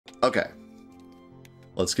Okay.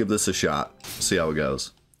 Let's give this a shot. See how it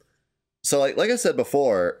goes. So like I said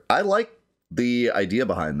before, I like the idea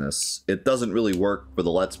behind this. It doesn't really work for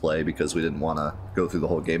the Let's Play because we didn't want to go through the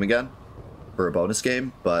whole game again for a bonus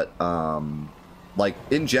game. But, like,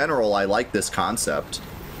 in general, I like this concept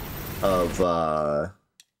of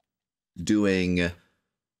doing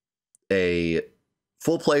a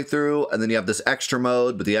full playthrough, and then you have this extra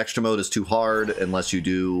mode, but the extra mode is too hard unless you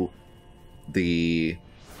do the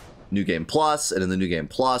New Game Plus, and in the New Game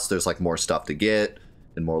Plus, there's, like, more stuff to get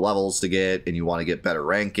and more levels to get, and you want to get better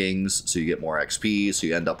rankings, so you get more XP, so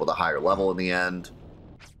you end up with a higher level in the end.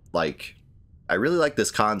 Like, I really like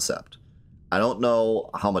this concept. I don't know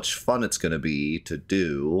how much fun it's going to be to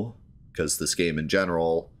do, because this game in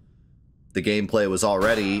general, the gameplay was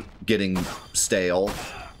already getting stale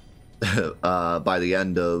by the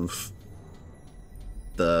end of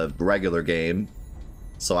the regular game,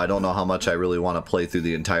 so I don't know how much I really want to play through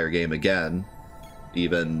the entire game again,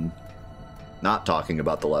 even not talking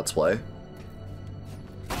about the Let's Play.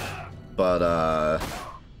 But,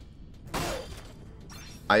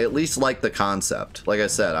 I at least like the concept. Like I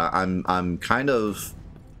said, I'm kind of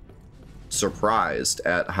surprised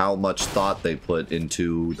at how much thought they put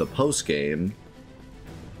into the post-game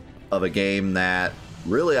of a game that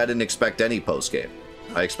really I didn't expect any post-game.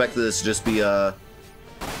 I expected this to just be a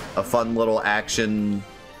fun little action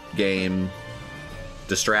game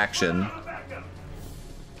distraction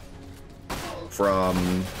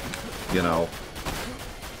from, you know,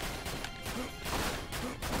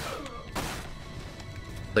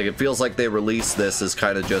 like, it feels like they released this as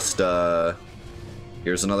kind of just,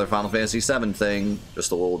 here's another Final Fantasy VII thing,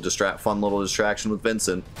 just a little fun little distraction with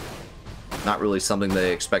Vincent. Not really something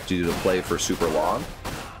they expect you to play for super long.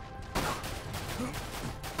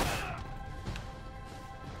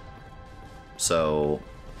 So,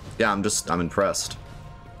 yeah, I'm impressed.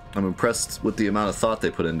 I'm impressed with the amount of thought they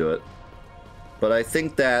put into it. But I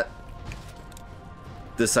think that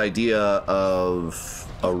this idea of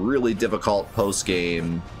a really difficult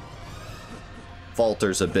post-game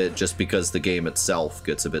falters a bit just because the game itself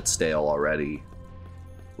gets a bit stale already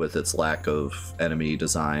with its lack of enemy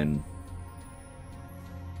design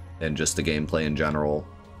and just the gameplay in general.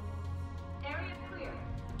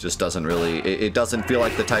 Just doesn't really... It doesn't feel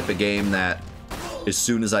like the type of game that as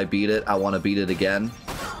soon as I beat it, I want to beat it again,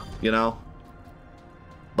 you know?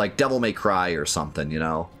 Like Devil May Cry or something, you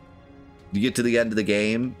know? You get to the end of the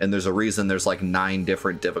game, and there's a reason there's like 9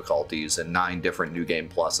 different difficulties and 9 different New Game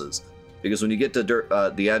Pluses. Because when you get to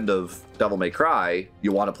the end of Devil May Cry,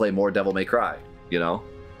 you want to play more Devil May Cry, you know?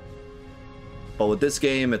 But with this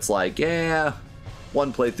game, it's like, yeah,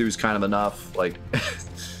 one playthrough's kind of enough. Like,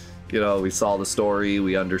 you know, we saw the story,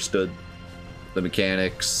 we understood the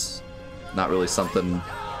mechanics. Not really something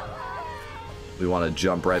we want to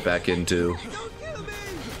jump right back into.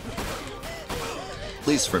 At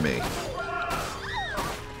least for me.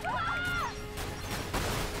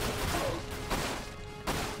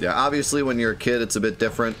 Yeah, obviously when you're a kid it's a bit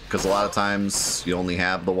different, because a lot of times you only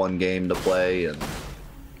have the one game to play, and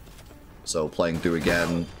so playing through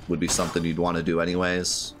again would be something you'd want to do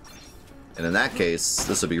anyways. And in that case,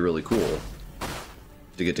 this would be really cool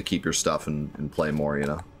to get to keep your stuff and play more, you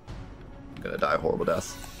know. I'm gonna die a horrible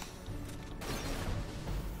death.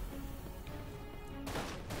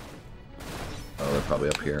 Oh, they're probably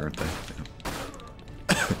up here, aren't they?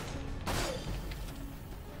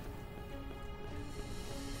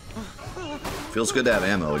 Feels good to have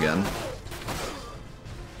ammo again.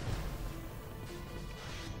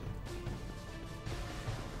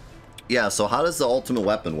 Yeah, so how does the ultimate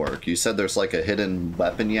weapon work? You said there's like a hidden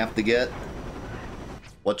weapon you have to get?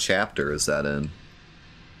 What chapter is that in?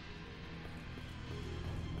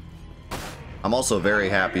 I'm also very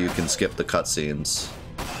happy you can skip the cutscenes.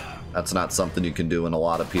 That's not something you can do in a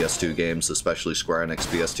lot of PS2 games, especially Square Enix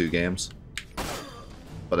PS2 games.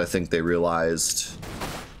 But I think they realized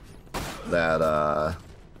that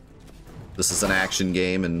this is an action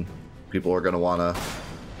game and people are going to want to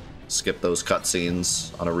skip those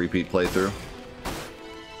cutscenes on a repeat playthrough.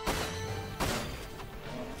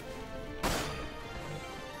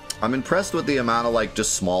 I'm impressed with the amount of like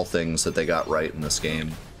just small things that they got right in this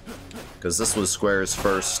game, because this was Square's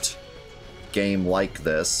first game like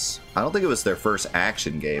this. I don't think it was their first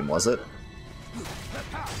action game, was it?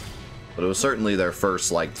 But it was certainly their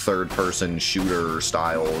first like third-person shooter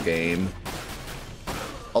style game.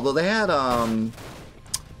 Although they had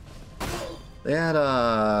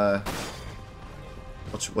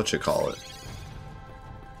what you call it?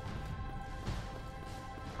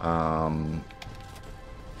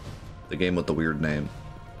 The game with the weird name,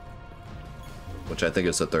 which I think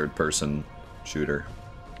is a third-person shooter.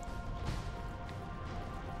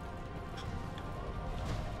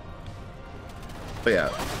 But yeah,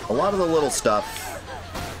 a lot of the little stuff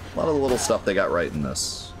they got right in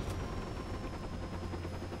this.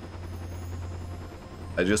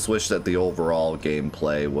 I just wish that the overall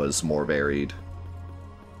gameplay was more varied.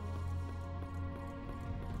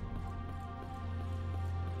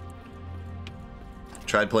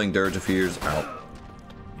 Tried playing Dirge a few years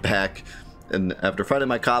back, and after finding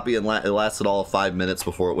my copy, it lasted all 5 minutes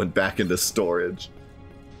before it went back into storage.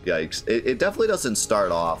 Yikes. It definitely doesn't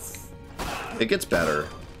start off. It gets better.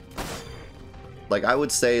 Like, I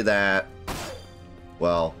would say that,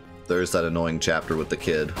 well, there's that annoying chapter with the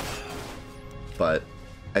kid. But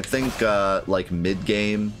I think, like,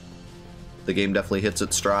 mid-game, the game definitely hits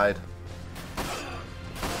its stride.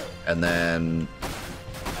 And then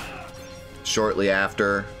shortly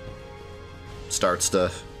after, starts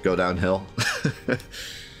to go downhill.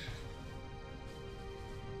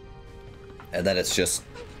 And then it's just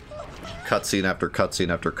cutscene after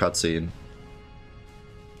cutscene after cutscene.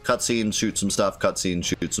 Cutscene, shoot some stuff, cutscene,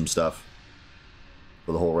 shoot some stuff.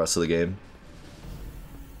 For the whole rest of the game.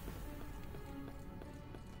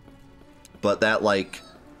 But that, like,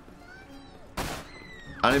 I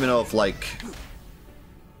don't even know if, like,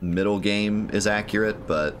 middle game is accurate,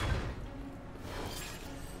 but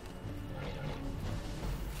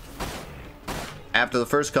after the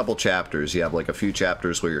first couple chapters, you have, like, a few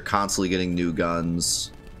chapters where you're constantly getting new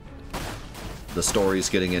guns. The story's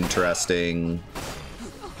getting interesting.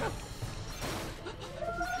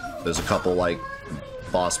 There's a couple, like,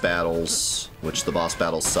 boss battles, which the boss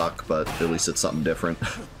battles suck, but at least it's something different.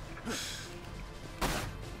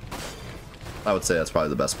 I would say that's probably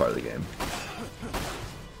the best part of the game.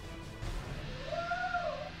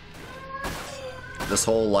 This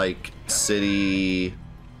whole, like, city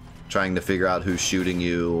trying to figure out who's shooting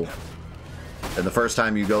you. And the first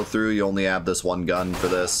time you go through, you only have this one gun for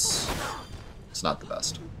this. It's not the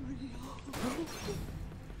best.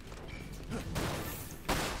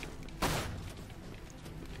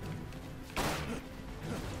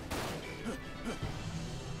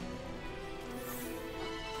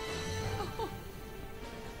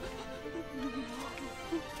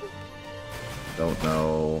 Don't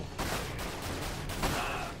know.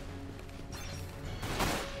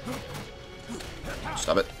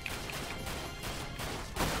 Stop it.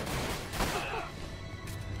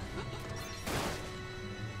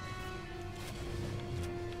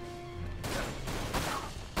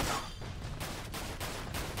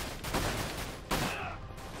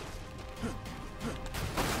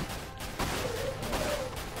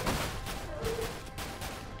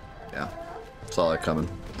 Yeah, saw that coming.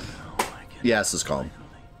 Yes, it's calm.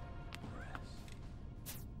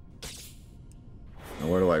 Now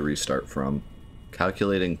where do I restart from?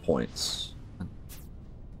 Calculating points.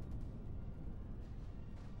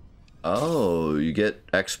 Oh, you get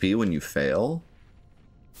XP when you fail?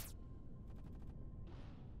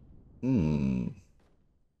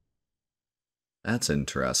 That's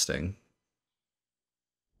interesting.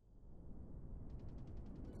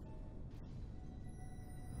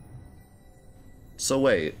 So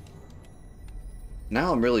wait.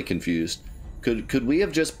 Now I'm really confused. Could we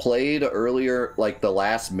have just played earlier, like the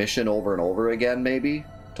last mission over and over again, maybe,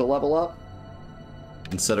 to level up?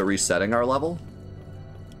 Instead of resetting our level?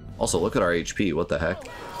 Also, look at our HP, what the heck?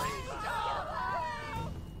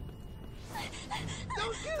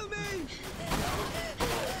 Don't kill me!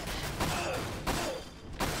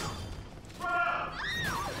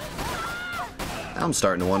 Now I'm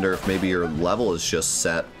starting to wonder if maybe your level is just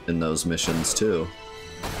set in those missions too.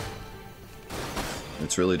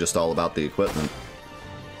 It's really just all about the equipment.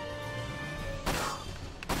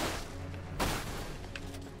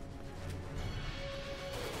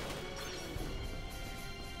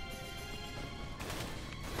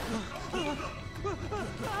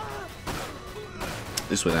 At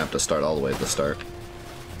least we don't have to start all the way at the start.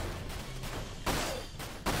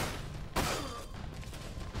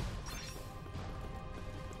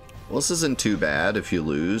 Well, this isn't too bad. If you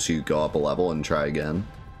lose, you go up a level and try again.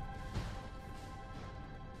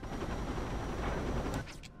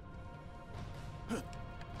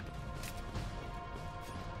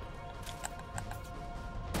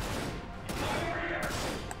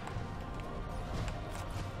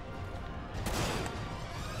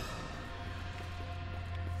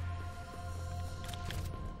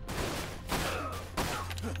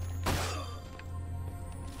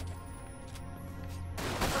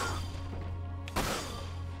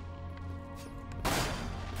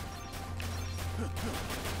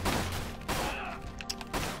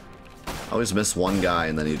 I always miss one guy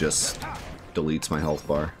and then he just deletes my health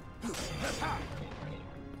bar.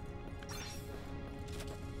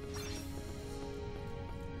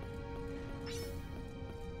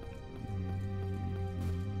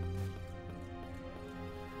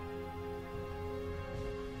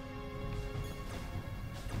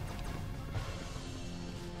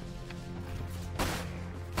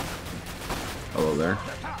 Hello there.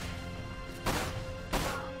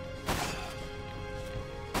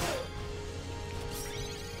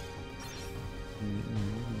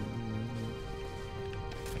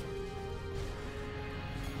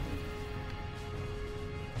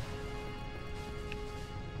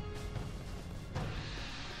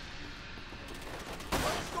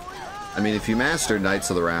 I mean, if you master Knights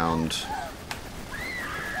of the Round,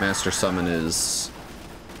 Master Summon is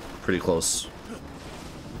pretty close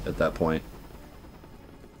at that point.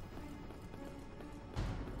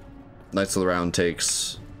 Knights of the Round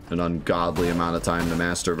takes an ungodly amount of time to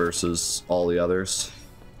master versus all the others.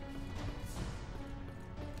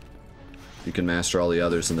 You can master all the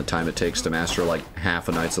others in the time it takes to master like half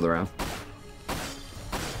a Knights of the Round.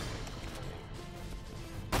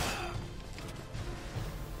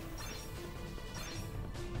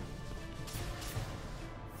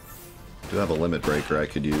 I do have a limit breaker I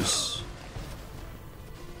could use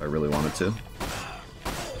if I really wanted to.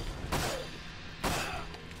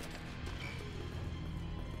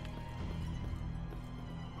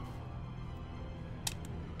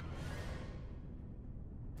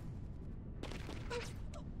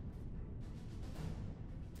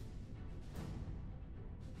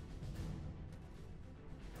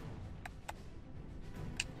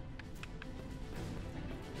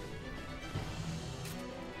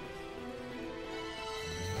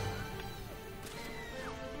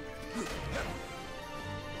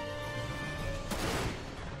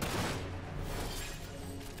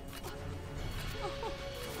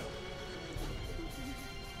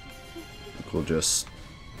 We'll just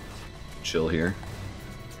chill here.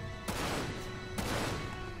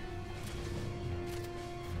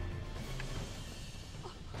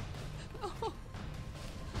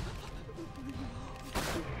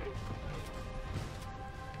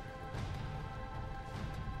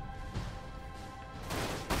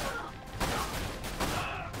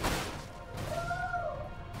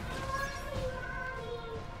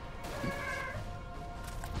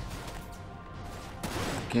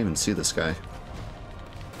 Can't even see this guy.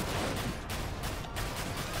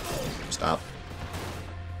 Stop.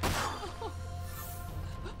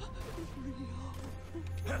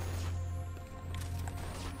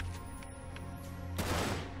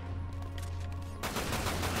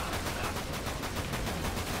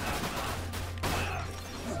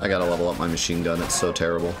 I gotta level up my machine gun, it's so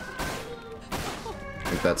terrible. I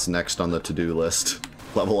think that's next on the to-do list.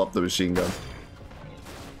 Level up the machine gun.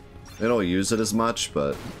 They don't use it as much,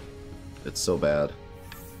 but it's so bad.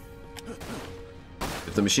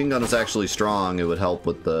 If the machine gun was actually strong, it would help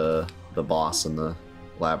with the boss in the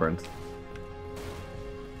labyrinth.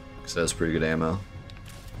 Because it has pretty good ammo.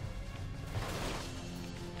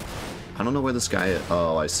 I don't know where this guy is.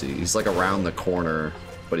 Oh, I see. He's like around the corner,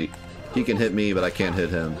 but he can hit me, but I can't hit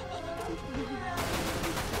him.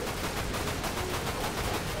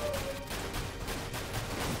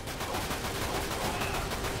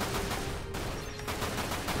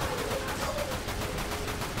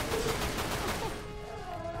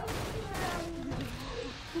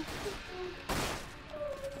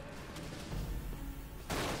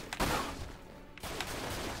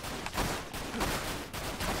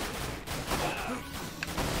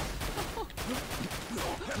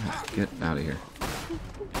 Get out of here.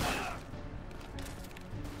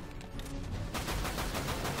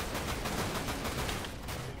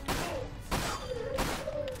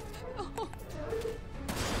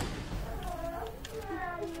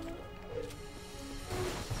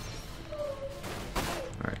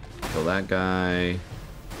 Alright, kill that guy.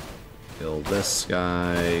 Kill this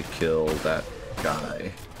guy. Kill that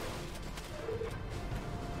guy.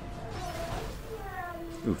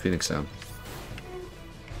 Ooh, Phoenix down.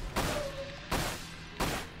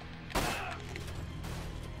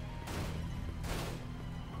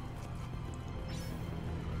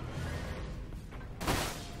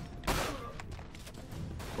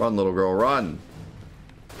 Run, little girl, run!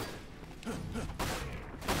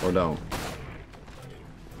 Or don't.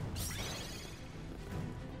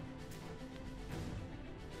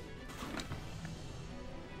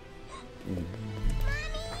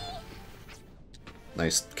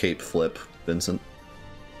 Nice cape flip, Vincent.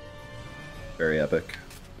 Very epic.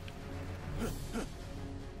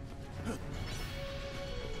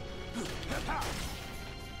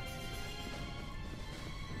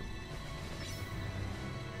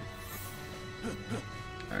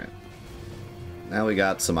 Alright. Now we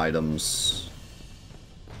got some items.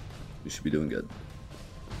 We should be doing good.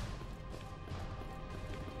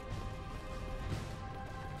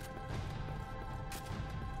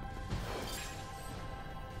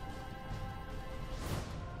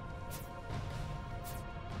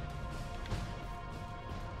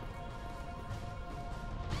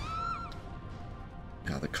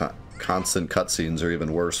 The constant cutscenes are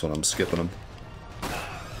even worse when I'm skipping them.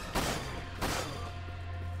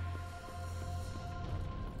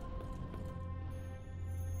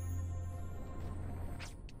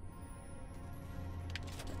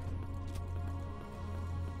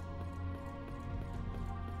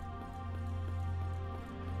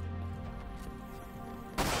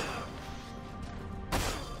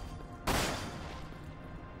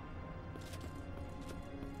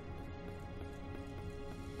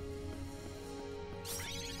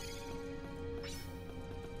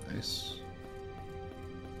 Nice.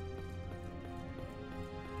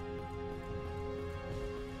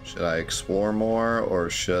 Should I explore more, or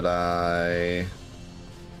should I...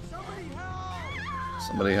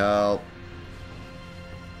 Somebody help!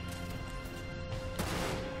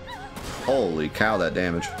 Holy cow, that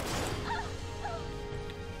damage.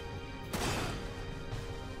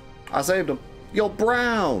 I saved him. Yo,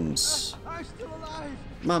 Browns!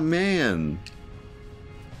 My man.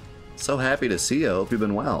 So happy to see you. Hope you've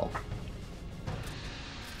been well.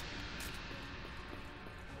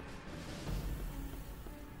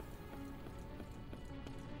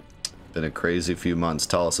 Been a crazy few months.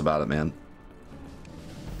 Tell us about it, man.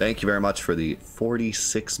 Thank you very much for the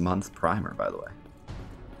 46-month primer, by the way.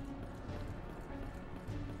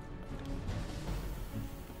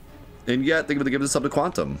 And yet, think of it, give this up to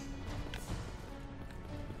Quantum.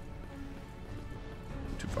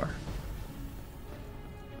 Too far.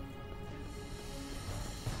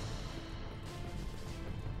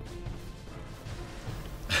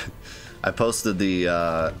 I posted the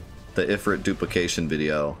Ifrit duplication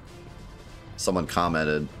video. Someone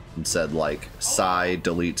commented and said, like, Psy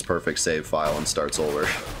deletes perfect save file and starts over. I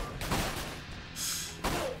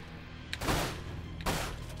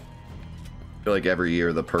feel like every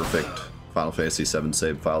year the perfect Final Fantasy VII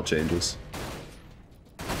save file changes.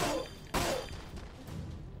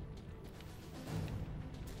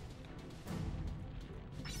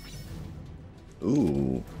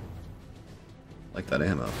 Ooh. Like that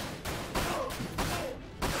ammo.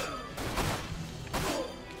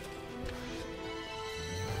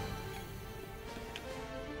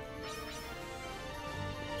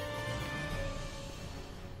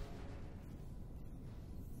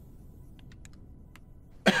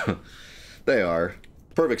 They are.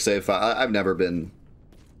 Perfect save file. I've never been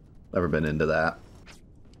into that.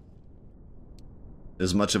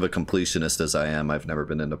 As much of a completionist as I am, I've never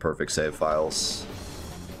been into perfect save files.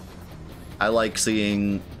 I like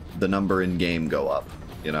seeing the number in game go up,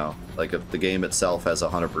 you know? Like if the game itself has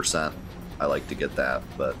 100%, I like to get that,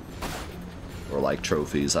 but... Or like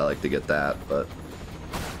trophies, I like to get that, but...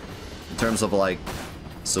 In terms of like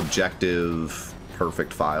subjective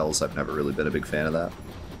perfect files, I've never really been a big fan of that.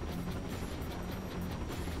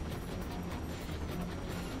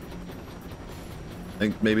 I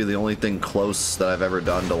think maybe the only thing close that I've ever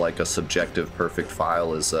done to like a subjective perfect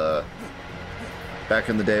file is back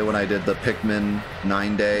in the day when I did the Pikmin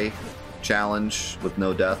 9-day challenge with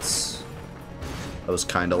no deaths. That was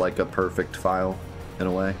kind of like a perfect file in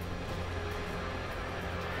a way.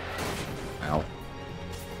 Ow.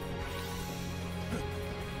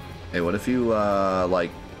 Hey, what if you like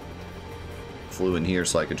flew in here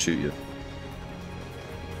so I could shoot you?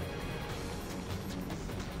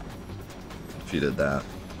 If you did that.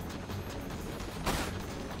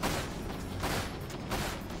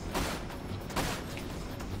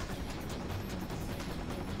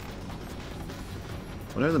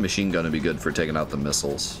 When are the machine gun to be good for taking out the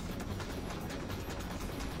missiles?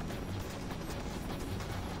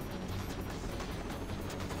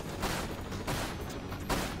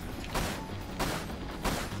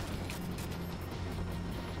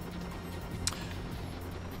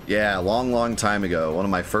 Yeah, long time ago. One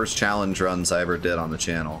of my first challenge runs I ever did on the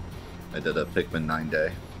channel. I did a Pikmin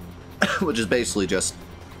 9-day. Which is basically just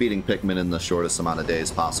beating Pikmin in the shortest amount of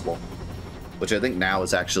days possible. Which I think now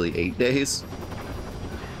is actually 8 days.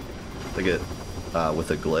 I think it,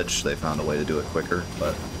 with a glitch, they found a way to do it quicker,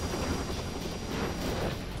 but...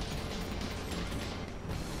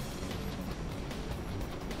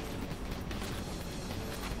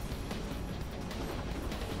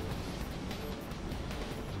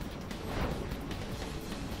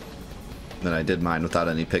 Then I did mine without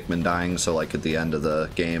any Pikmin dying, so like at the end of the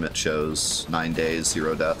game it shows 9 days,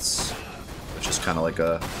 0 deaths. Which is kind of like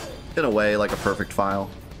a, in a way, like a perfect file.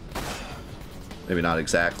 Maybe not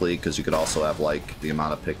exactly, because you could also have like the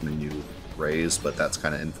amount of Pikmin you raise, but that's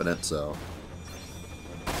kind of infinite, so...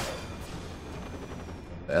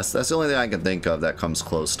 That's the only thing I can think of that comes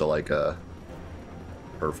close to like a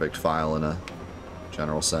perfect file in a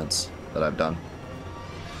general sense that I've done.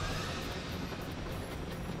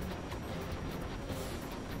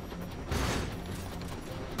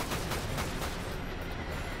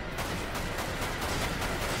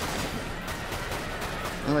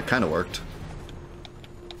 Well, that kind of worked.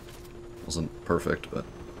 Wasn't perfect, but...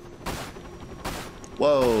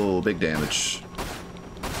 Whoa, big damage.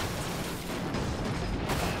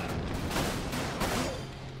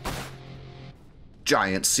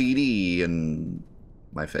 Giant CD in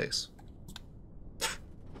my face.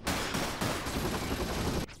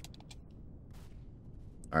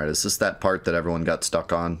 Alright, is this that part that everyone got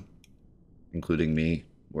stuck on? Including me,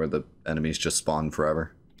 where the enemies just spawn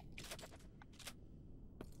forever?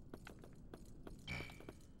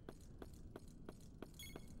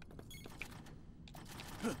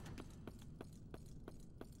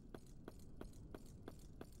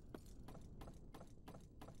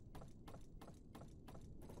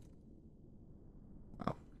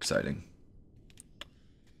 Wow, exciting.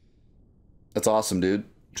 That's awesome, dude.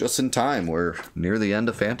 Just in time, we're near the end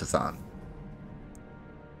of Fantathon.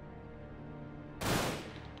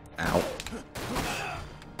 Ow.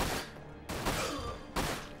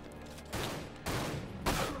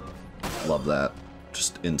 Love that.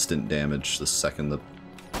 Just instant damage the second the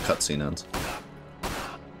cutscene ends.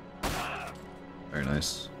 Very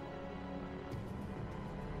nice.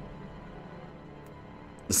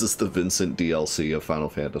 This is the Vincent DLC of Final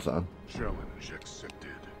Fantathon. Challenge accepted.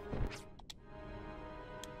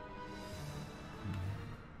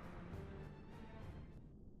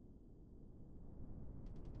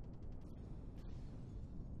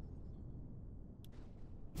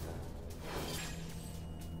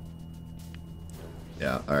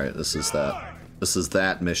 Yeah, alright, this is that. This is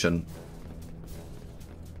that mission.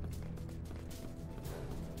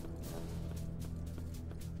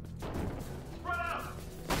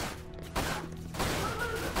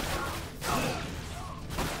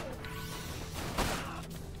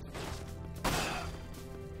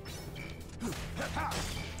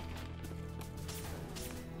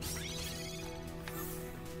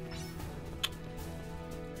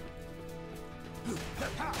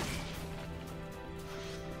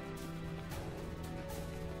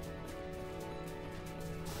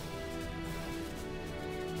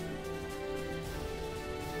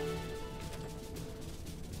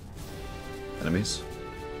 Enemies?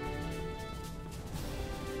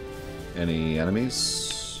 Any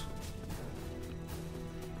enemies?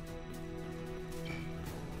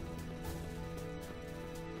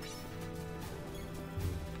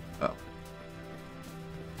 Oh.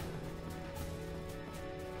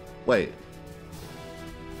 Wait.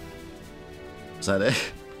 Is that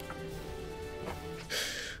it?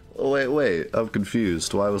 Oh, wait. I'm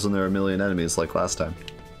confused. Why wasn't there a million enemies like last time?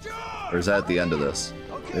 Or is that at the end of this?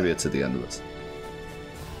 Maybe it's at the end of this.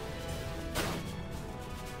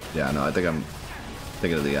 Yeah, no, I think I'm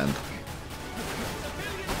thinking of the end.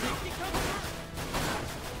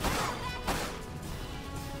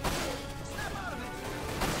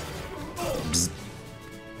 Bzz.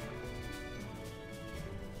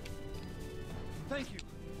 Thank you.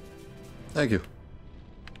 Thank you.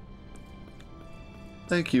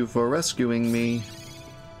 Thank you for rescuing me.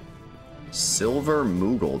 Silver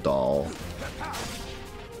Moogle doll. I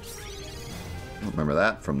don't remember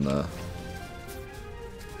that from the...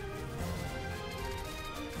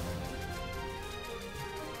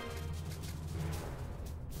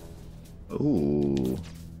 Ooh.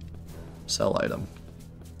 Sell item.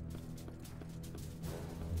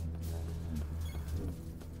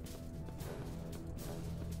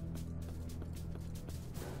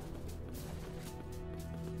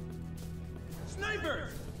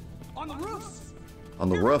 Snipers! On the roofs! On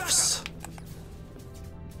the roofs.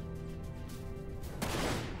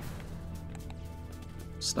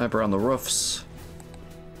 Sniper on the roofs.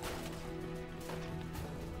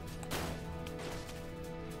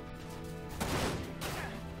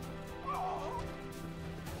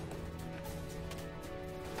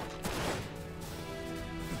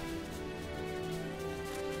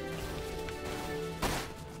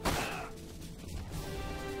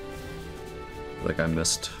 Like I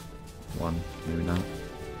missed one, maybe not.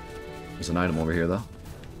 There's an item over here though.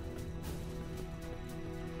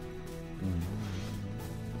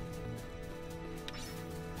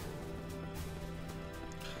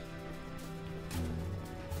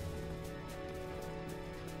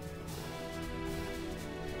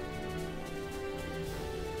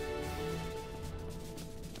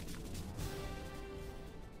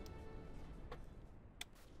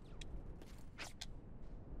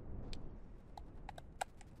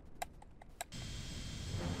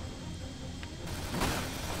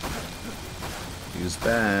 Use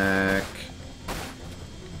back.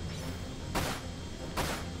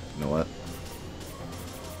 You know what?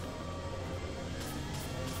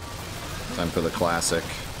 Time for the classic.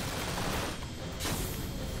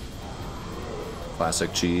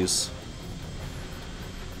 Classic cheese.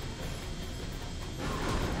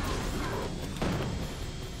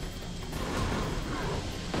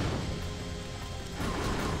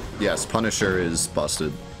 Yes, Punisher is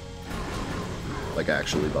busted. Like,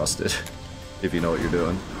 actually busted. If you know what you're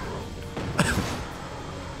doing.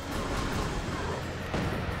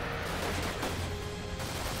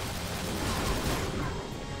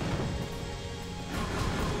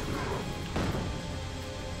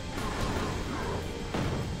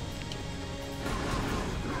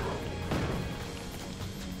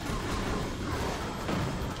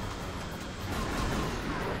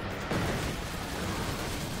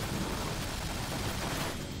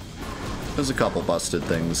 There's a couple busted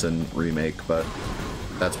things in Remake, but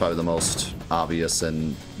that's probably the most obvious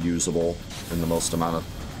and usable in the most amount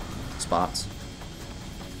of spots.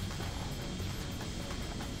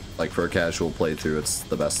 Like, for a casual playthrough, it's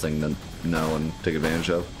the best thing to know and take advantage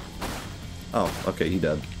of. Oh, okay, he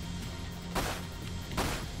dead.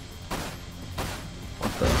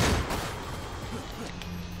 What the?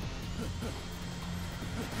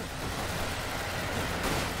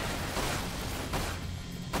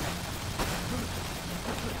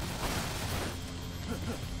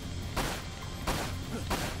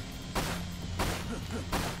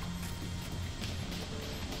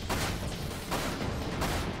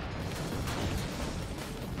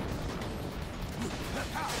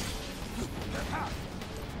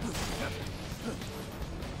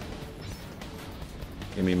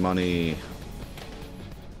 Give me money.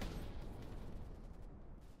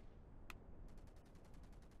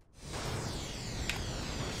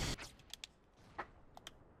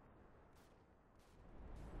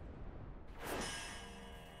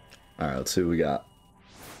 Alright, let's see what we got.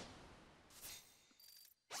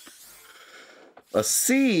 A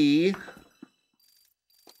C.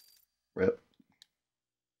 Rip.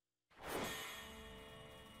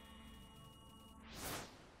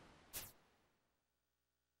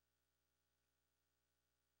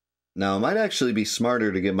 Now, it might actually be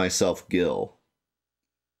smarter to give myself Gil,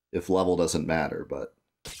 if level doesn't matter, but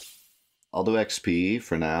I'll do XP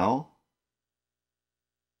for now,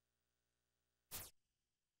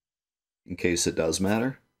 in case it does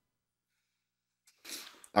matter.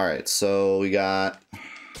 Alright, so we got,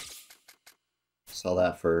 sell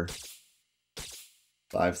that for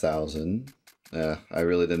 5,000. Yeah, I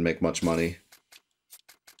really didn't make much money.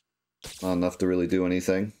 Not enough to really do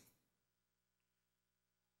anything.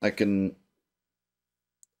 I can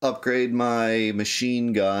upgrade my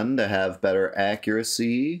machine gun to have better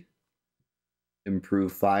accuracy,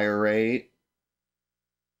 improve fire rate,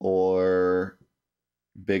 or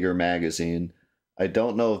bigger magazine. I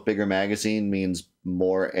don't know if bigger magazine means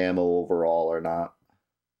more ammo overall or not.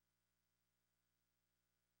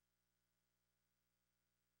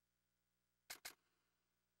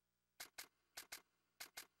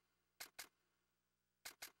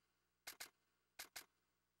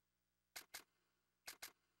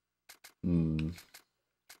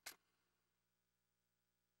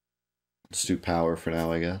 Let's do power for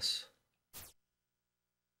now, I guess.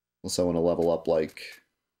 Unless I want to level up, like,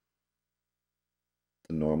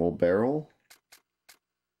 the normal barrel.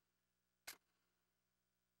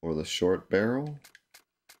 Or the short barrel.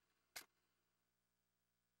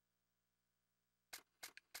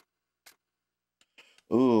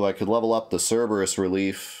 Ooh, I could level up the Cerberus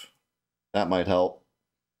relief. That might help.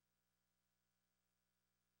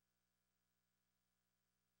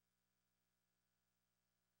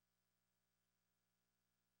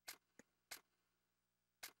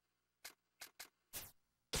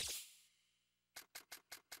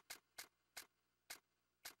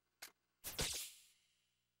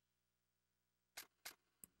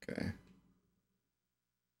 Okay.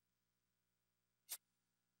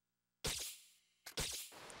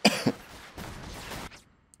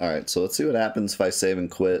 Alright, so let's see what happens if I save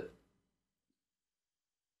and quit.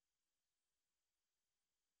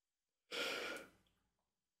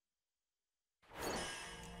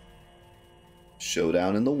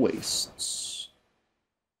 Showdown in the Wastes.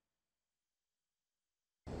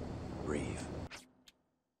 Breathe.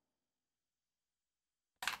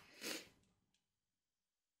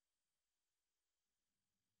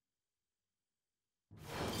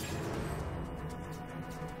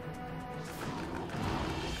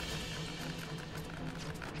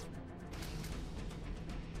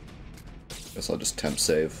 Guess I'll just temp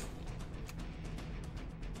save.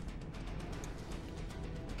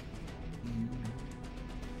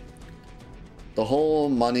 The whole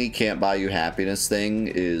money can't buy you happiness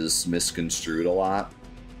thing is misconstrued a lot.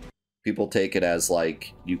 People take it as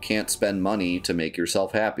like, you can't spend money to make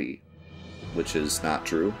yourself happy, which is not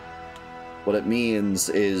true. What it means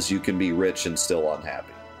is you can be rich and still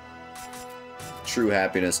unhappy. True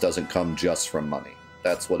happiness doesn't come just from money.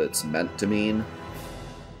 That's what it's meant to mean.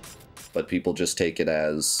 But people just take it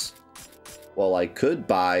as, well, I could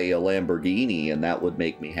buy a Lamborghini and that would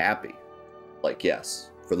make me happy. Like, yes,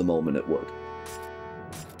 for the moment it would.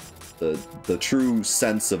 The true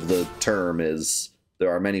sense of the term is there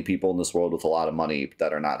are many people in this world with a lot of money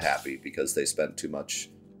that are not happy because they spent too much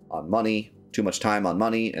on money, too much time on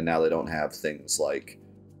money, and now they don't have things like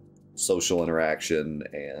social interaction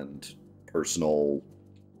and personal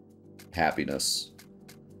happiness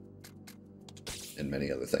and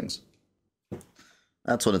many other things.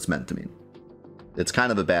 That's what it's meant to mean. It's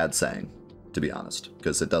kind of a bad saying, to be honest,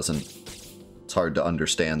 because it's hard to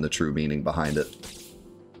understand the true meaning behind it.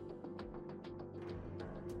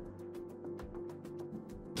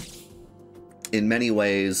 In many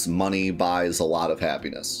ways, money buys a lot of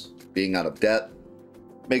happiness. Being out of debt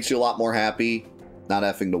makes you a lot more happy. Not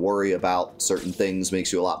having to worry about certain things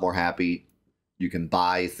makes you a lot more happy. You can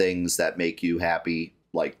buy things that make you happy.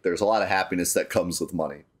 Like, there's a lot of happiness that comes with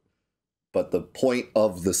money. But the point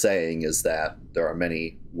of the saying is that there are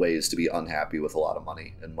many ways to be unhappy with a lot of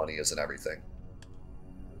money, and money isn't everything.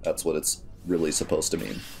 That's what it's really supposed to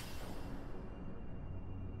mean.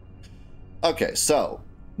 Okay, so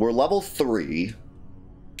we're level 3.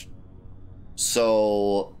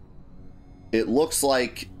 So it looks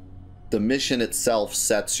like the mission itself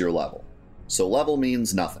sets your level. So level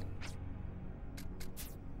means nothing.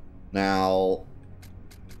 Now,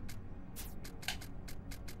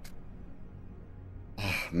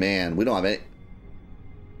 man, we don't have any.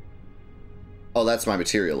 Oh, that's my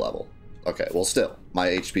material level. Okay, well, still, my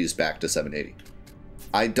HP is back to 780.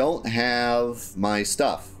 I don't have my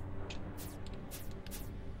stuff.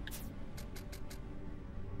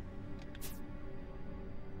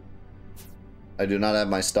 I do not have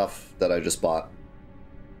my stuff that I just bought.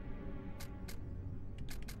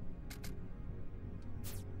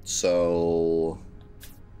 So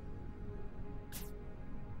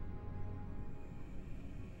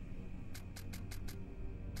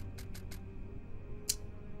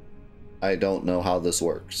I don't know how this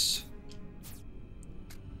works.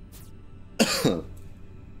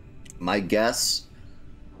 My guess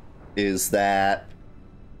is that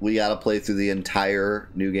we gotta play through the entire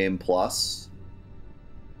New Game Plus,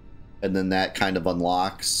 and then that kind of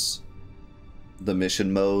unlocks the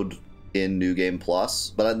mission mode in New Game Plus.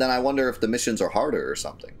 But then I wonder if the missions are harder or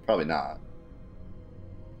something. Probably not.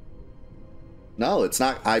 No, it's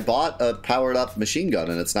not. I bought a powered up machine gun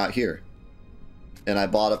and it's not here. And I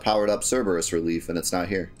bought a powered up Cerberus relief and it's not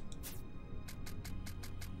here.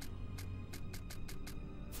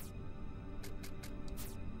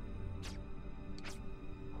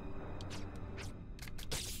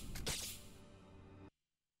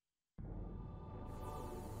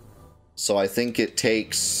 So I think it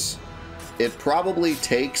probably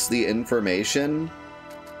takes the information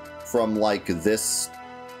from like this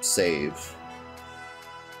save.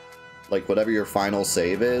 Like whatever your final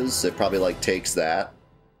save is, it probably like takes that.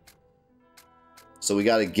 So we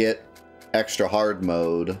gotta get extra hard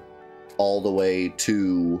mode all the way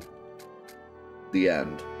to the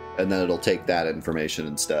end. And then it'll take that information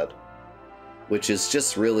instead. Which is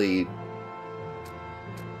just really...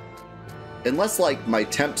 Unless, like, my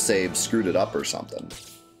temp save screwed it up or something.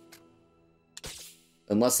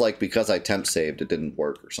 Unless, like, because I temp saved, it didn't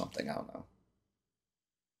work or something. I don't know.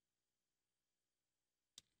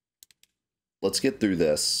 Let's get through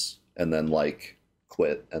this, and then, like,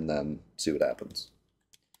 quit, and then see what happens.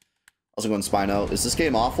 Also going Spino. Is this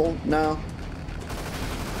game awful? No.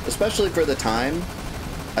 Especially for the time,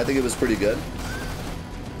 I think it was pretty good.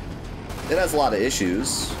 It has a lot of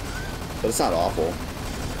issues, but it's not awful.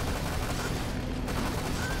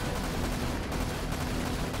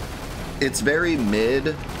 It's very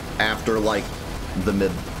mid after like the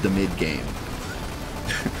mid game.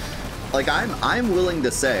 Like I'm willing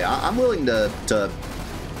to say I'm willing to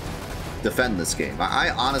defend this game.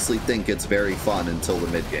 I honestly think it's very fun until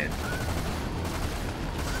the mid game.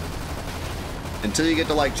 Until you get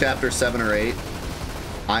to like chapter 7 or 8,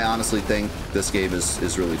 I honestly think this game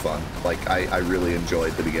is really fun. Like I really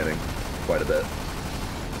enjoyed the beginning quite a bit.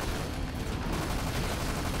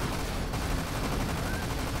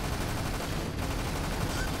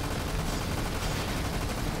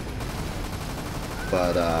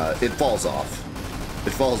 But it falls off.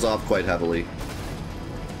 It falls off quite heavily.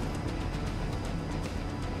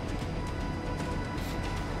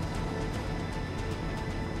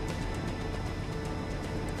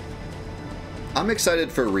 I'm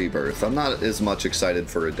excited for Rebirth. I'm not as much excited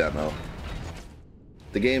for a demo.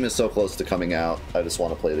 The game is so close to coming out, I just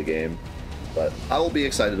want to play the game. But I will be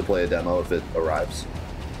excited to play a demo if it arrives.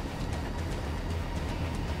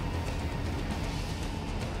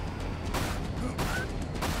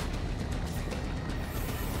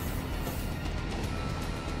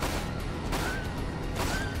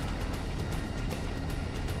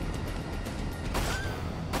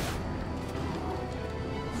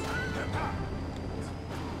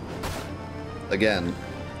 Again,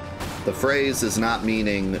 the phrase is not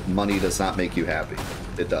meaning money does not make you happy.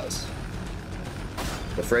 It does.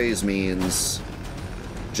 The phrase means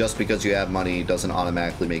just because you have money doesn't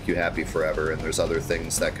automatically make you happy forever, and there's other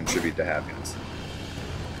things that contribute to happiness.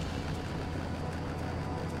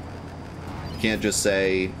 You can't just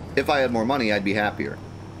say, if I had more money, I'd be happier.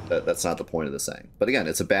 That's not the point of the saying. But again,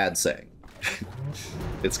 it's a bad saying.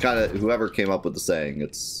 It's kind of, whoever came up with the saying,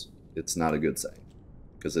 it's not a good saying,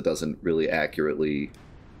 because it doesn't really accurately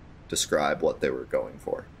describe what they were going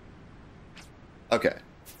for. Okay,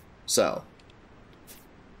 so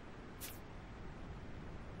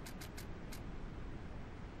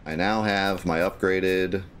I now have my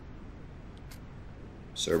upgraded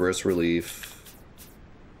Cerberus Relief,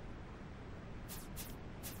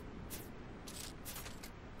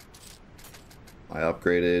 my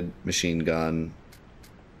upgraded machine gun,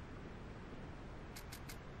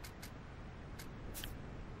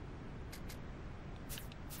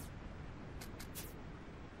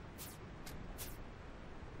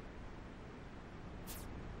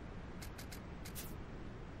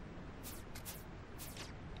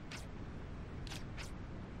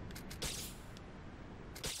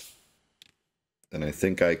 and I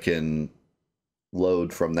think I can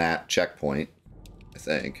load from that checkpoint, I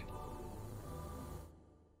think.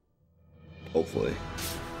 Hopefully.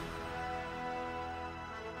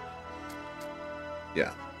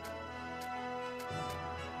 Yeah.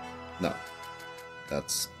 No.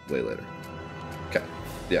 That's way later. Okay.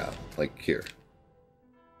 Yeah, like here.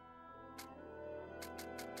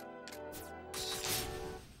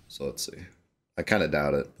 So let's see. I kind of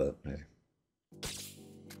doubt it, but hey.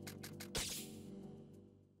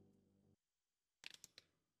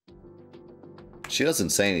 She doesn't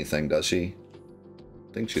say anything, does she?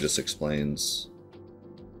 I think she just explains.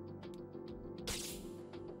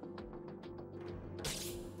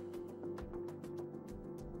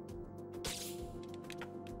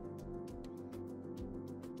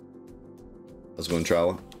 Let's go and try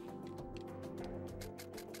one.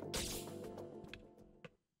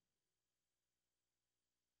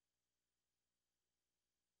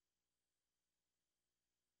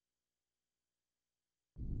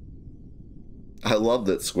 I love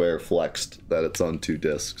that Square flexed that it's on 2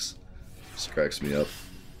 discs. Just cracks me up.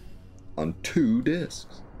 On 2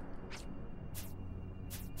 discs.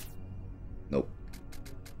 Nope.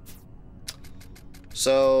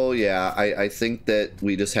 So yeah, I think that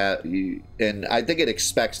we just have you, and I think it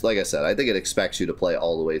expects, like I said, I think it expects you to play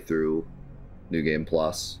all the way through New Game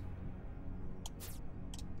Plus.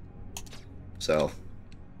 So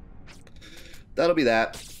that'll be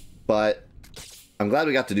that. But I'm glad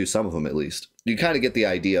we got to do some of them at least. You kind of get the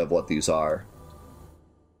idea of what these are.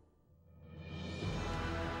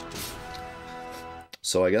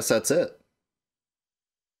 So I guess that's it.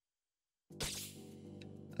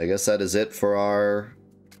 I guess that is it for our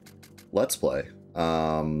Let's Play.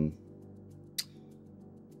 We'll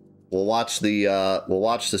watch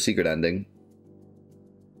the secret ending.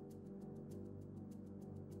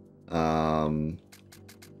 And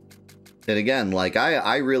again, like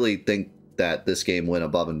I really think that this game went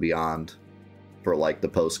above and beyond for like the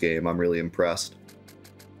post game. I'm really impressed.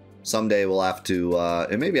 Someday we'll have to,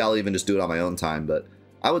 and maybe I'll even just do it on my own time, but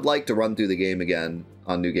I would like to run through the game again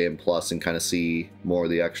on New Game Plus and kind of see more of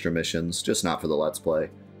the extra missions, just not for the Let's Play,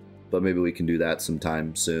 but maybe we can do that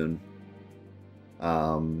sometime soon.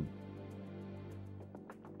 But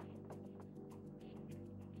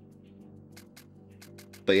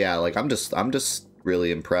yeah, like I'm just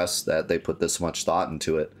really impressed that they put this much thought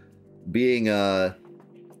into it. Being an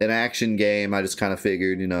action game, I just kind of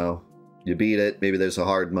figured, you know, you beat it, maybe there's a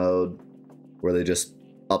hard mode where they just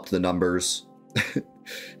upped the numbers.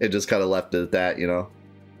 It just kind of left it at that, you know.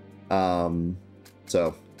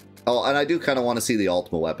 So, oh, and I do kind of want to see the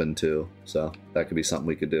ultimate weapon too, so that could be something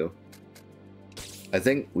we could do. I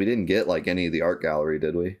think we didn't get like any of the art gallery,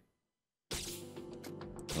 did we?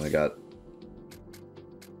 Oh, I got.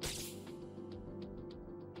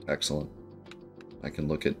 Excellent. I can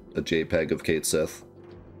look at a JPEG of Kate Sith.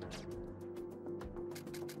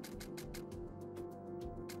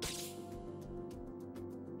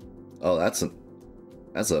 Oh, that's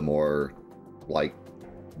a more like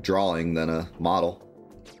drawing than a model.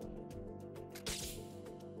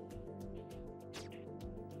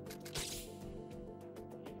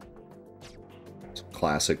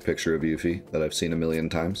 classic picture of Yuffie that I've seen a million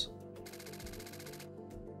times.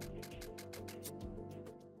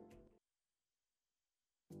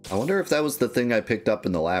 I wonder if that was the thing I picked up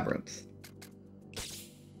in the labyrinth.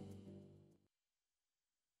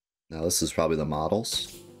 Now this is probably the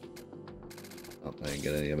models. Oh, I didn't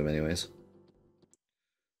get any of them anyways.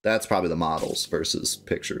 That's probably the models versus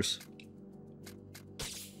pictures.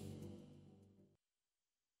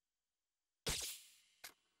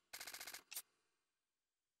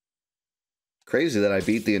 Crazy that I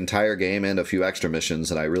beat the entire game and a few extra missions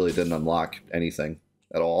and I really didn't unlock anything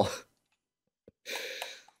at all.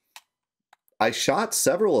 I shot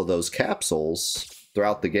several of those capsules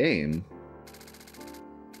throughout the game.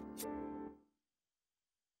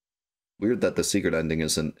 Weird that the secret ending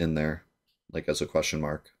isn't in there, like as a question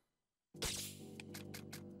mark.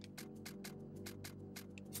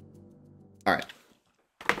 All right,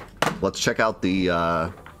 let's check out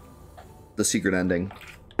the secret ending,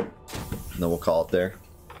 and then we'll call it there.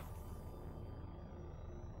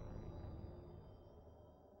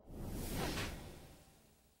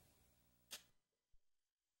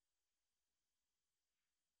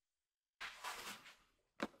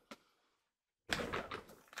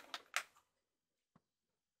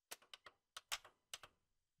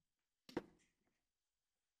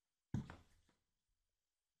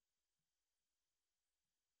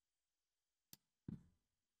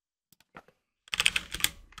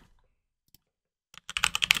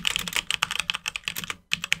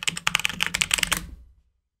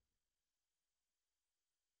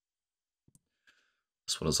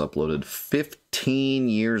 This one was uploaded 15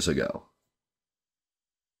 years ago.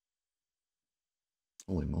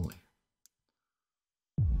 Holy moly.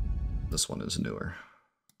 This one is newer.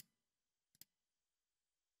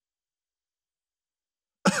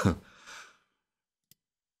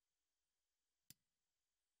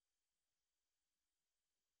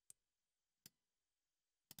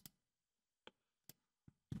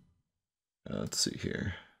 Let's see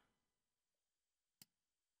here.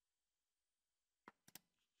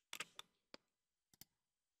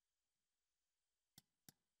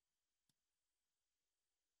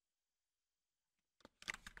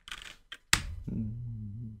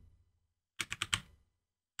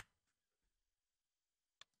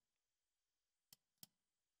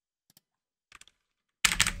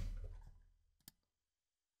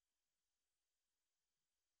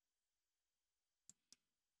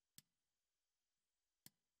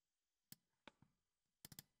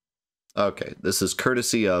 Okay, this is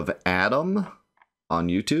courtesy of Adam on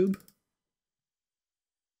YouTube.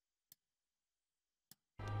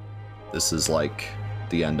 This is like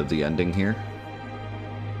the end of the ending here.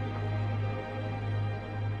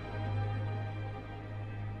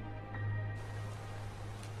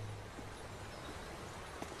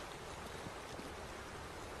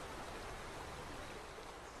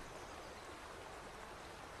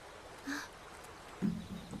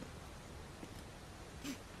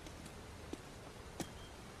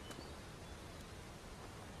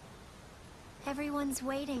 Everyone's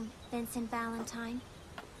waiting, Vincent Valentine.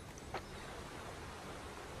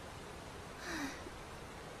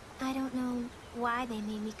 I don't know why they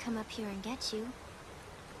made me come up here and get you.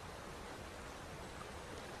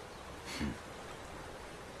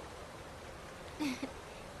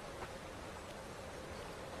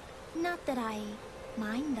 Not that I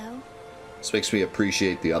mind, though. This makes me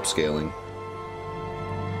appreciate the upscaling.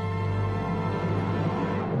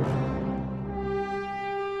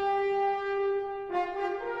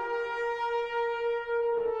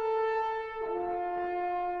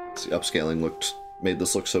 The upscaling made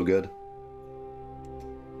this look so good.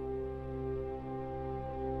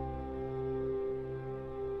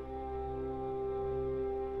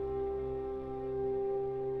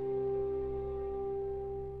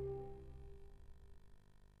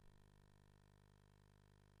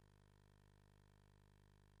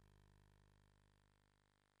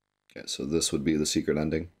 Okay, so this would be the secret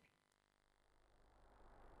ending.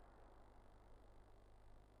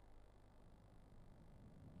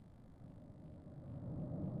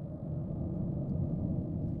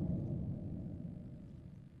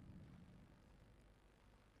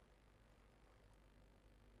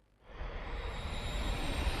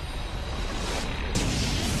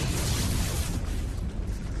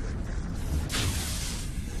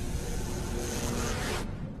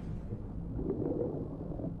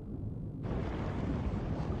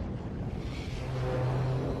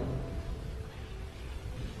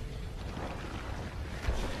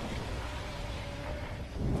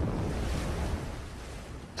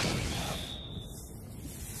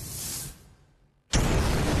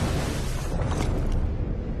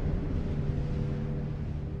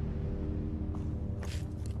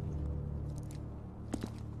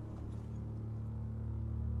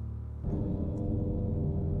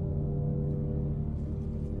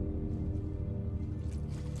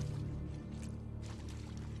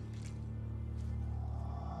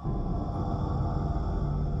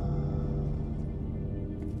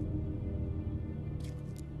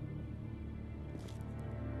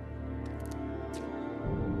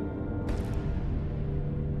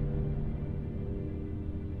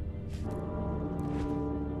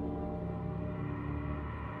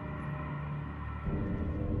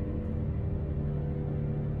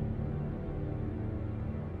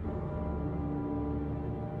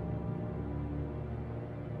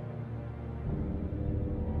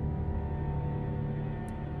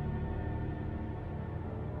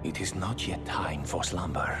 It is not yet time for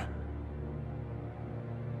slumber.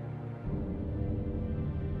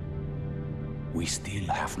 We still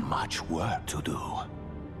have much work to do.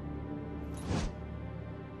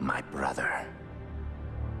 My brother.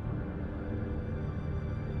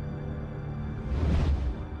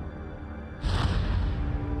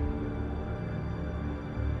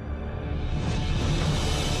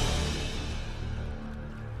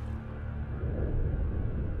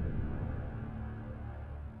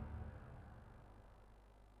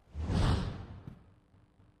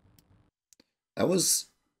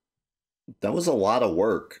 That was a lot of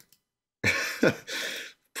work.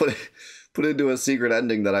 put into a secret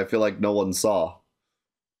ending that I feel like no one saw.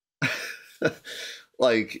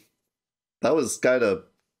 Like, that was kind of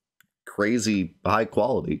crazy high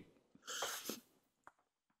quality.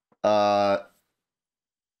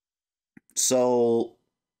 So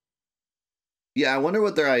yeah, I wonder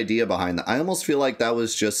what their idea behind that. I almost feel like that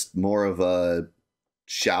was just more of a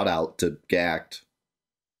shout out to Gact.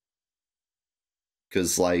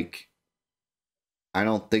 Because, like, I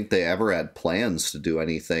don't think they ever had plans to do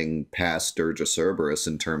anything past Dirge of Cerberus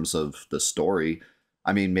in terms of the story.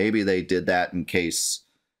 I mean, maybe they did that in case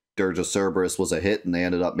Dirge of Cerberus was a hit and they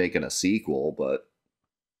ended up making a sequel, but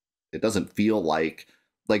it doesn't feel like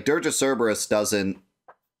Dirge of Cerberus doesn't.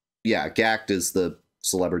 Yeah, Gact is the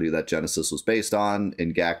celebrity that Genesis was based on,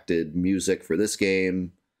 and Gact did music for this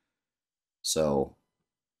game. So,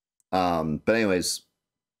 but anyways,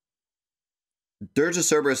 Dirge of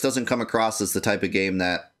Cerberus doesn't come across as the type of game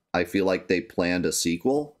that I feel like they planned a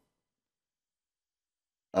sequel.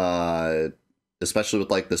 Especially with,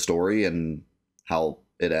 like, the story and how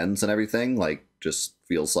it ends and everything. Like, just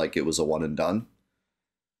feels like it was a one and done.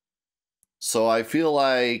 So I feel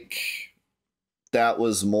like that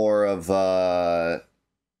was more of a...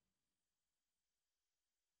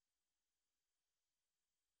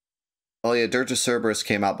 Oh yeah, Dirge of Cerberus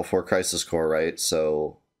came out before Crisis Core, right?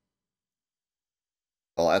 So...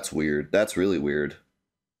 Oh, that's weird. That's really weird.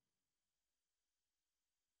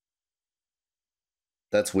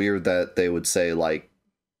 That's weird that they would say, like,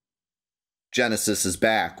 Genesis is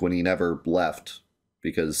back when he never left,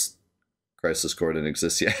 because Crisis Core didn't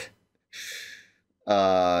exist yet.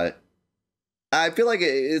 I feel like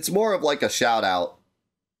it's more of like a shout out.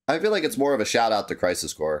 I feel like it's more of a shout out to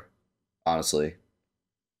Crisis Core, honestly.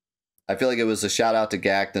 I feel like it was a shout out to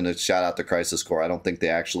Gact and a shout out to Crisis Core. I don't think they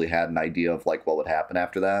actually had an idea of, like, what would happen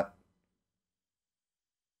after that.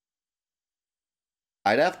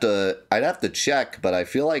 I'd have to check, but I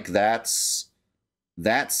feel like that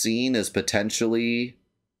scene is potentially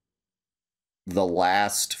the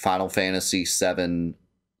last Final Fantasy VII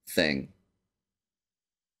thing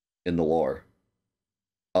in the lore,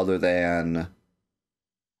 other than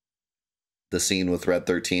the scene with Red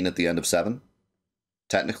 13 at the end of 7,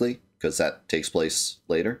 technically, because that takes place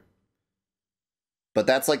later. But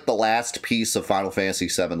that's like the last piece of Final Fantasy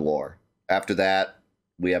VII lore. After that,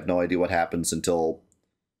 we have no idea what happens until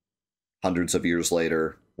hundreds of years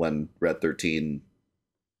later when Red 13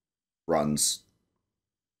 runs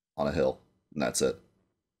on a hill, and that's it.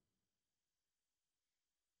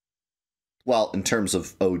 Well, in terms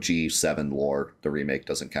of OG 7 lore, the remake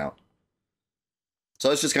doesn't count.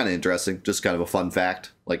 So it's just kind of interesting, just kind of a fun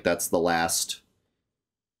fact. Like, that's the last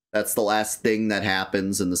thing that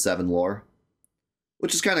happens in the 7 lore,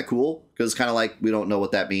 which is kind of cool, because kind of like we don't know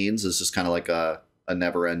what that means. It's just kind of like a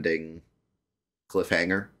never-ending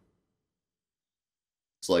cliffhanger.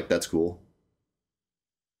 So, like, that's cool.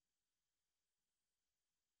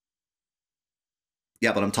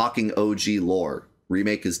 Yeah, but I'm talking OG lore.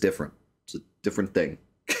 Remake is different. It's a different thing.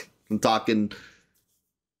 I'm talking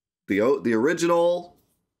the original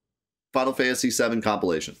Final Fantasy VII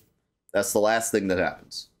compilation. That's the last thing that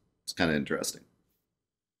happens. It's kind of interesting.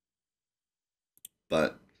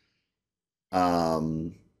 But,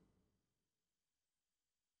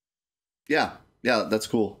 yeah, that's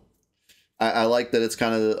cool. I like that it's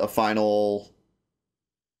kind of a final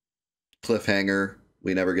cliffhanger.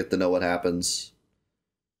 We never get to know what happens.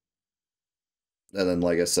 And then,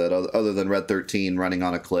 like I said, other than Red 13 running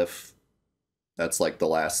on a cliff, that's like the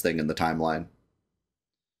last thing in the timeline.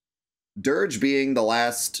 Dirge being the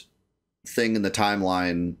last thing in the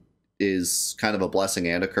timeline is kind of a blessing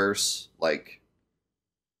and a curse. Like,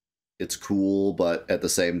 it's cool, but at the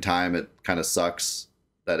same time, it kind of sucks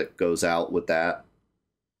that it goes out with that.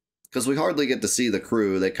 Because we hardly get to see the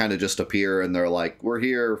crew. They kind of just appear and they're like, we're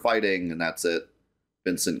here fighting, and that's it.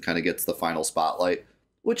 Vincent kind of gets the final spotlight,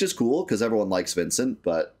 which is cool because everyone likes Vincent,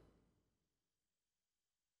 but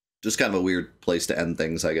just kind of a weird place to end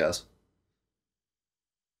things, I guess.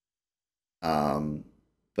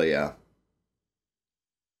 But yeah.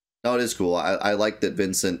 No, it is cool. I like that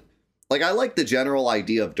Vincent... Like, I like the general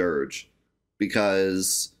idea of Dirge,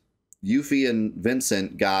 because Yuffie and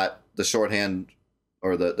Vincent got the shorthand,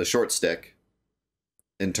 or the short stick,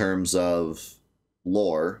 in terms of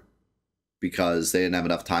lore, because they didn't have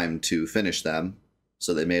enough time to finish them,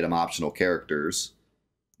 so they made them optional characters.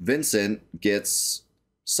 Vincent gets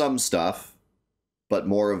some stuff, but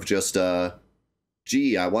more of just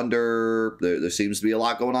gee, I wonder, there seems to be a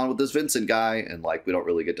lot going on with this Vincent guy, and like we don't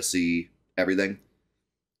really get to see everything.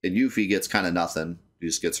 And Yuffie gets kind of nothing. She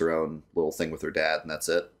just gets her own little thing with her dad, and that's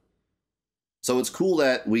it. So it's cool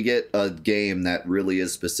that we get a game that really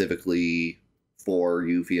is specifically for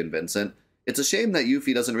Yuffie and Vincent. It's a shame that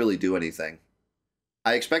Yuffie doesn't really do anything.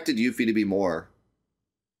 I expected Yuffie to be more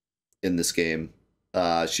in this game.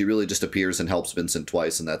 She really just appears and helps Vincent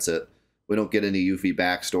twice, and that's it. We don't get any Yuffie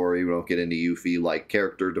backstory. We don't get any Yuffie, like,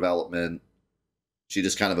 character development. She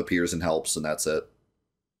just kind of appears and helps, and that's it.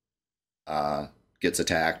 Gets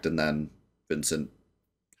attacked, and then Vincent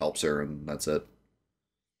helps her, and that's it.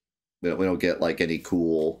 We don't get, like, any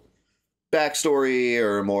cool backstory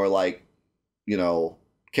or more, like, you know,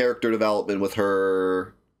 character development with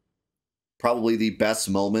her. Probably the best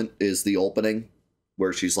moment is the opening,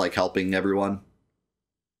 where she's, like, helping everyone.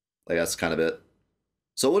 Like, that's kind of it.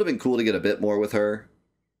 So it would have been cool to get a bit more with her,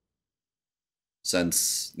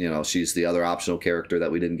 since, you know, she's the other optional character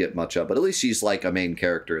that we didn't get much of. But at least she's like a main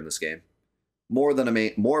character in this game. More of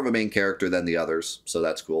a main character than the others, so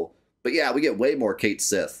that's cool. But yeah, we get way more Kate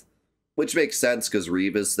Sith, which makes sense because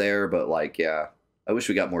Reeve is there, but like, yeah, I wish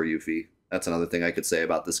we got more Yuffie. That's another thing I could say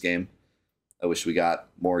about this game. I wish we got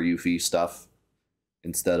more Yuffie stuff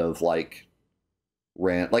instead of like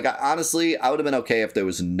like, honestly, I would have been okay if there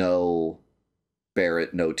was no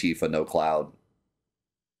Barrett, no Tifa, no Cloud.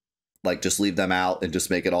 Like, just leave them out and just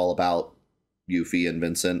make it all about Yuffie and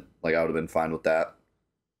Vincent. Like, I would have been fine with that.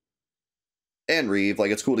 And Reeve.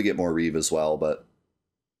 Like, it's cool to get more Reeve as well, but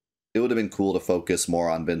it would have been cool to focus more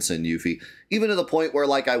on Vincent and Yuffie. Even to the point where,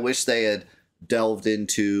 like, I wish they had delved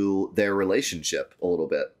into their relationship a little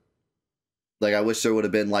bit. Like, I wish there would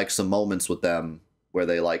have been, like, some moments with them where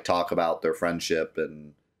they, like, talk about their friendship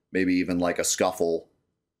and maybe even, like, a scuffle.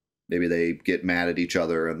 Maybe they get mad at each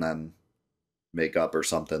other and then make up or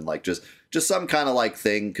something. Like, just some kind of, like,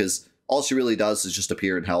 thing, because all she really does is just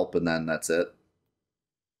appear and help, and then that's it.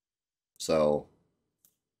 So,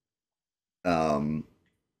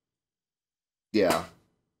 yeah,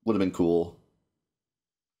 would have been cool.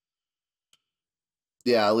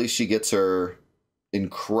 Yeah, at least she gets her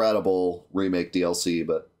incredible remake DLC,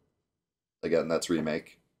 but again, that's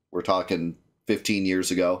remake. We're talking 15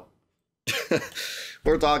 years ago.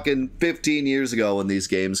 We're talking 15 years ago when these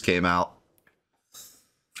games came out.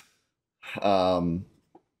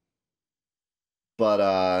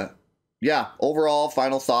 Yeah, overall,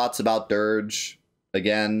 final thoughts about Dirge.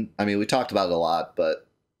 Again, I mean, we talked about it a lot, but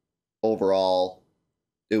overall,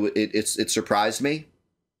 it surprised me.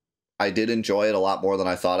 I did enjoy it a lot more than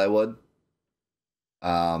I thought I would.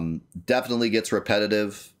 Definitely gets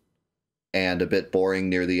repetitive and a bit boring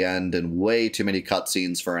near the end, and way too many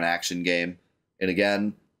cutscenes for an action game. And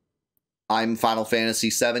again, I'm Final Fantasy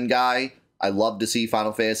VII guy. I love to see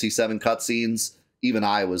Final Fantasy VII cutscenes. Even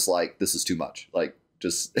I was like, this is too much. Like,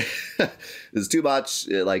 just, this is too much.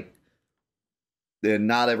 Like, and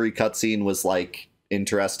not every cutscene was, like,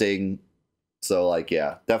 interesting. So, like,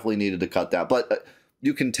 yeah, definitely needed to cut down. But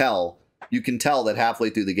you can tell that halfway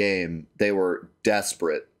through the game, they were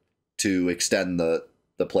desperate to extend the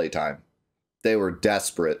playtime. They were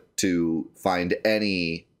desperate to find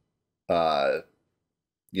any,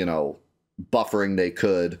 you know, buffering they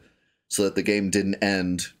could so that the game didn't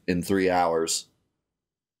end in 3 hours.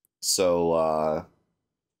 So,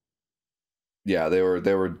 yeah, they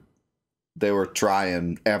were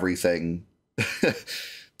trying everything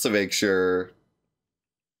to make sure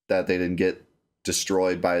that they didn't get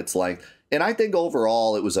destroyed by its length. And I think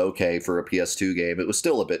overall it was okay for a PS2 game. It was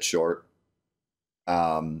still a bit short.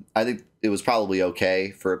 I think it was probably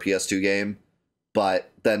okay for a PS2 game,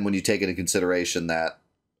 but then when you take into consideration that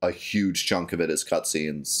a huge chunk of it is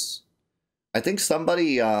cutscenes, I think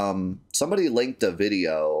somebody linked a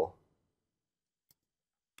video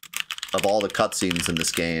of all the cutscenes in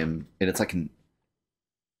this game, and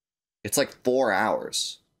it's like 4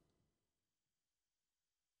 hours.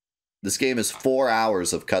 This game is 4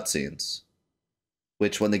 hours of cutscenes,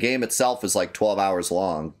 which when the game itself is like 12 hours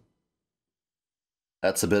long,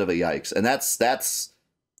 that's a bit of a yikes. And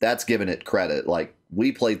that's giving it credit. Like,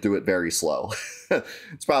 we played through it very slow.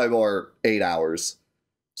 It's probably more 8 hours.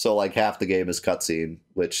 So like half the game is cutscene,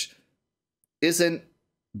 which isn't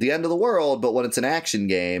the end of the world, but when it's an action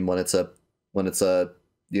game, when it's a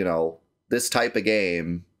you know, this type of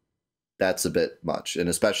game, that's a bit much. And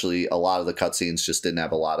especially a lot of the cutscenes just didn't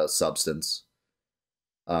have a lot of substance.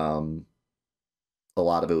 A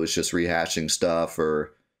lot of it was just rehashing stuff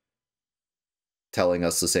or telling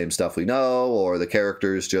us the same stuff we know, or the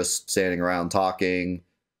characters just standing around talking.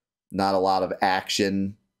 Not a lot of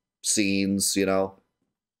action scenes, you know.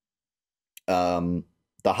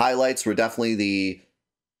 The highlights were definitely the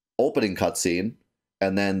opening cutscene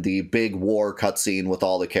and then the big war cutscene with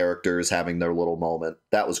all the characters having their little moment.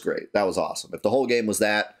 That was great. That was awesome. If the whole game was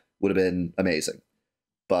that, would have been amazing.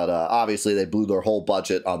 But obviously they blew their whole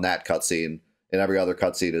budget on that cutscene, and every other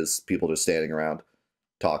cutscene is people just standing around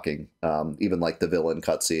talking. Even like the villain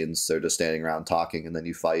cutscenes, they're just standing around talking, and then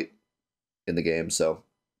you fight in the game. So,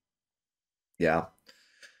 yeah.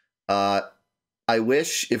 I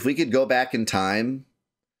wish if we could go back in time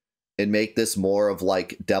and make this more of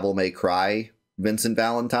like Devil May Cry Vincent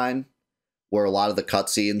Valentine, where a lot of the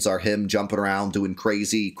cutscenes are him jumping around doing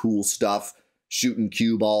crazy cool stuff, shooting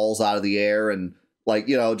cue balls out of the air, and like,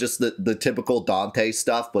 you know, just the typical Dante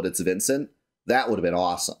stuff, but it's Vincent. That would have been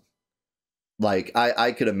awesome. Like,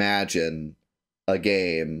 I could imagine a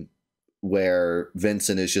game where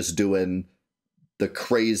Vincent is just doing the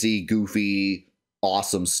crazy, goofy,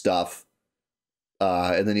 awesome stuff.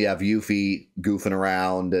 And then you have Yuffie goofing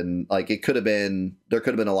around, and like there could have been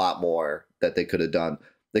a lot more that they could have done.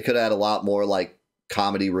 They could have had a lot more like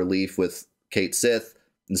comedy relief with Kate Sith.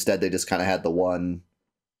 Instead, they just kind of had the one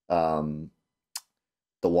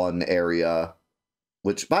area,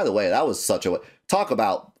 which, by the way, that was such a talk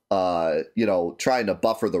about you know, trying to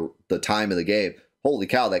buffer the time of the game. Holy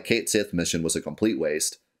cow, that Kate Sith mission was a complete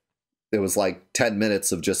waste. It was like 10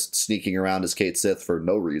 minutes of just sneaking around as Kate Sith for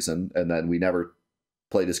no reason, and then we never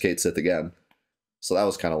played as Kate Sith again. So that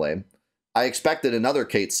was kind of lame. I expected another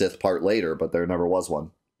Kate Sith part later, but there never was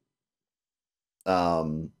one.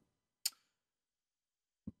 But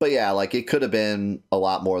yeah, like it could have been a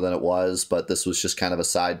lot more than it was, but this was just kind of a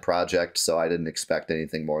side project, so I didn't expect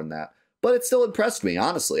anything more than that. But it still impressed me,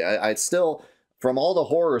 honestly. I still, from all the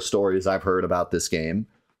horror stories I've heard about this game,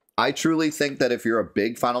 I truly think that if you're a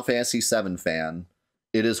big Final Fantasy VII fan,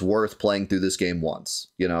 it is worth playing through this game once,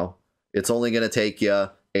 you know? It's only going to take you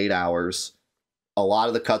 8 hours. A lot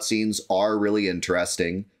of the cutscenes are really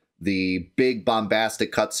interesting. The big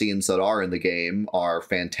bombastic cutscenes that are in the game are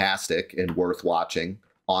fantastic and worth watching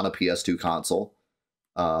on a PS2 console,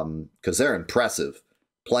 because they're impressive.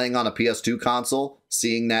 Playing on a PS2 console,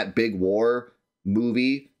 seeing that big war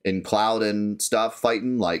movie and Cloud and stuff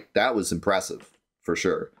fighting, like that was impressive for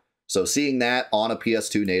sure. So seeing that on a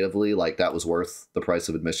PS2 natively, like that was worth the price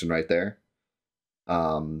of admission right there.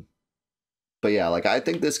 But yeah, like I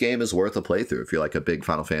think this game is worth a playthrough if you're like a big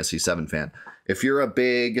Final Fantasy VII fan. If you're a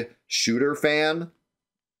big shooter fan,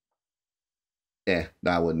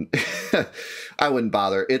 I wouldn't. I wouldn't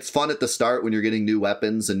bother. It's fun at the start when you're getting new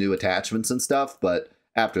weapons and new attachments and stuff, but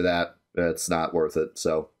after that, it's not worth it.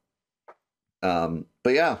 So, but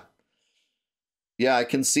yeah. Yeah, I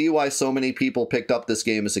can see why so many people picked up this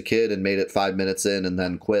game as a kid and made it 5 minutes in and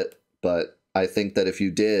then quit. But I think that if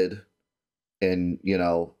you did, and, you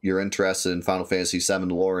know, you're interested in Final Fantasy VII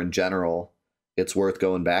lore in general, it's worth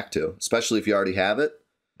going back to, especially if you already have it.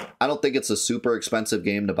 I don't think it's a super expensive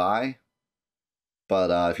game to buy,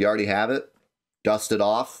 but if you already have it, dust it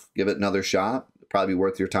off, give it another shot. Probably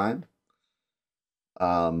worth your time.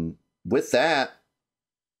 With that,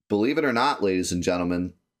 believe it or not, ladies and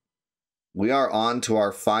gentlemen, we are on to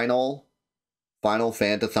our final Final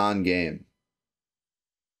Fantathon game.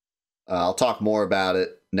 I'll talk more about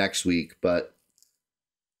it next week, but,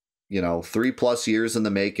 you know, 3+ years in the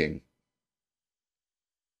making.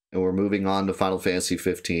 And we're moving on to Final Fantasy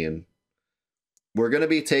 15. We're going to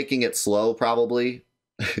be taking it slow, probably.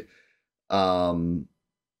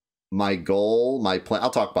 My goal, my plan, I'll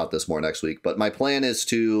talk about this more next week, but my plan is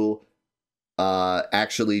to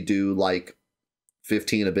actually do like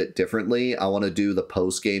 15 a bit differently. I want to do the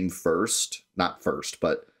post game first, not first,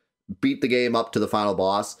 but beat the game up to the final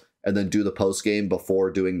boss and then do the post game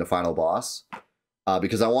before doing the final boss,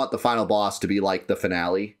 because I want the final boss to be like the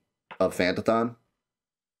finale of Fantathon.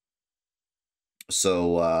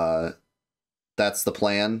 So that's the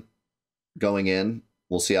plan going in.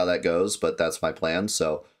 We'll see how that goes, but that's my plan.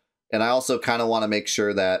 So, and I also kind of want to make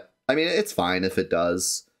sure that, I mean, it's fine if it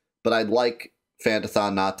does, but I'd like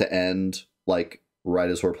Fantathon not to end like right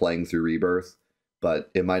as we're playing through Rebirth,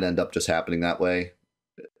 but it might end up just happening that way.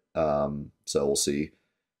 So we'll see.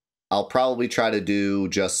 I'll probably try to do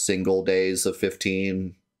just single days of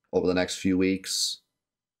 15 over the next few weeks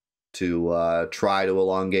to try to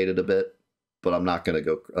elongate it a bit, but I'm not going to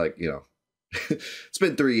go like, you know, it's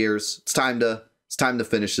been 3 years. It's time to it's time to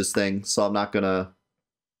finish this thing, so I'm not gonna,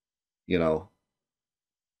 you know,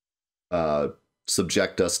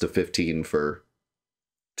 subject us to 15 for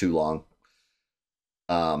too long.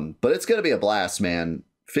 But it's gonna be a blast, man.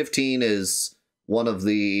 15 is one of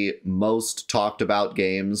the most talked about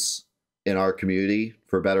games in our community,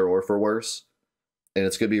 for better or for worse. And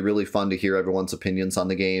it's going to be really fun to hear everyone's opinions on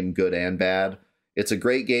the game, good and bad. It's a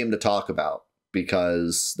great game to talk about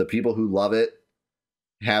because the people who love it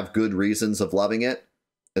have good reasons of loving it,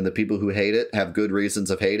 and the people who hate it have good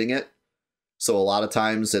reasons of hating it. So a lot of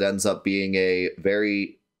times it ends up being a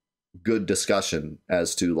very good discussion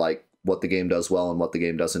as to like what the game does well and what the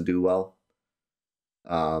game doesn't do well.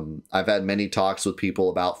 I've had many talks with people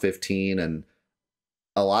about 15, and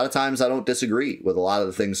a lot of times I don't disagree with a lot of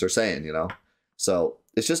the things they're saying, you know? So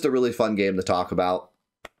it's just a really fun game to talk about,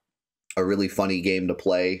 a really funny game to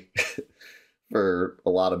play for a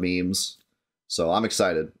lot of memes. So I'm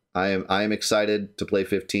excited. I am excited to play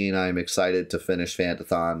 15. I am excited to finish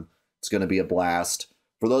Fantathon. It's going to be a blast.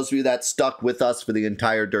 For those of you that stuck with us for the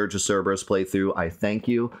entire Dirge of Cerberus playthrough, I thank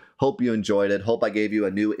you. Hope you enjoyed it. Hope I gave you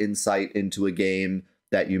a new insight into a game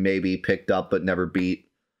that you maybe picked up but never beat.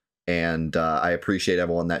 And I appreciate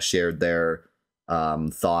everyone that shared their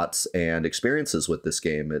thoughts and experiences with this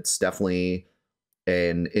game. It's definitely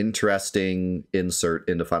an interesting insert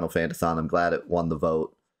into Final Fantathon. I'm glad it won the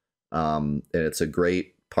vote. And it's a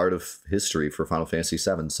great part of history for Final Fantasy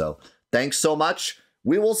VII. So thanks so much.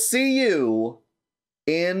 We will see you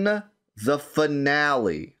in the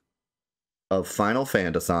finale of Final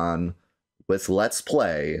Fantathon with Let's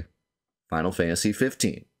Play Final Fantasy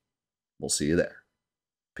 15. We'll see you there.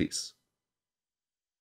 Peace.